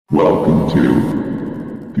Welcome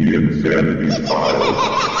to the Insanity Files.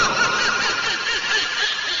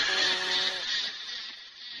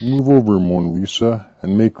 Move over, Mona Lisa,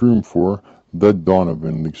 and make room for the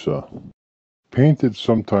Donovan Lisa. Painted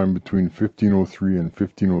sometime between 1503 and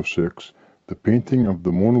 1506, the painting of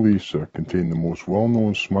the Mona Lisa contained the most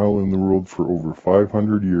well-known smile in the world for over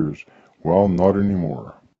 500 years. Well, not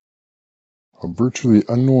anymore. A virtually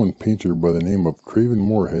unknown painter by the name of Kraven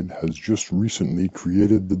Morehead has just recently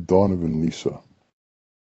created the Donovan Lisa.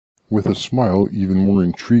 With a smile even more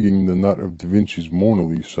intriguing than that of Da Vinci's Mona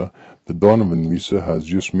Lisa, the Donovan Lisa has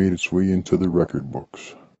just made its way into the record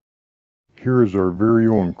books. Here is our very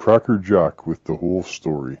own Cracker Jack with the whole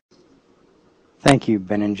story. Thank you,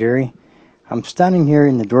 Ben and Jerry. I'm standing here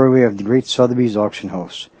in the doorway of the Great Sotheby's auction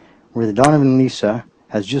house, where the Donovan Lisa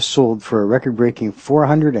has just sold for a record-breaking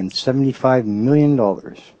 $475 million.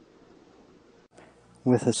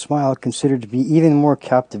 With a smile considered to be even more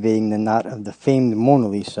captivating than that of the famed Mona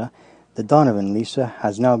Lisa, the Donovan Lisa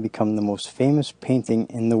has now become the most famous painting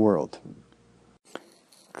in the world.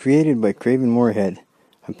 Created by Kraven Morehead,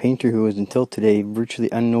 a painter who was until today virtually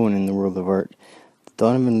unknown in the world of art, the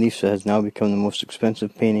Donovan Lisa has now become the most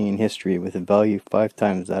expensive painting in history with a value 5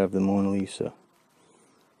 times that of the Mona Lisa.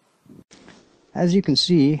 As you can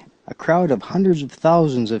see, a crowd of hundreds of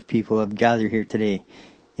thousands of people have gathered here today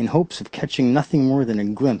in hopes of catching nothing more than a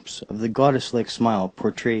glimpse of the goddess-like smile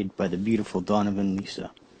portrayed by the beautiful Donovan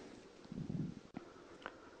Lisa.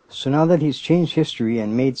 So now that he's changed history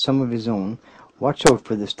and made some of his own, watch out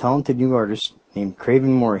for this talented new artist named Kraven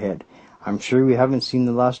Morehead. I'm sure we haven't seen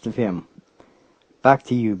the last of him. Back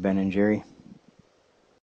to you, Ben and Jerry.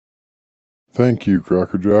 Thank you,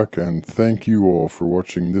 Cracker Jack, and thank you all for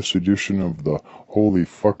watching this edition of the Holy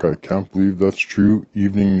Fuck, I Can't Believe That's True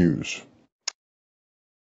Evening News.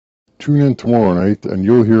 Tune in tomorrow night and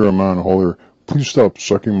you'll hear a man holler, "Please stop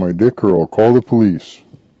sucking my dick or I'll call the police."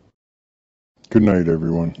 Good night,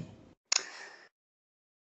 everyone.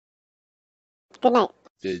 Good night.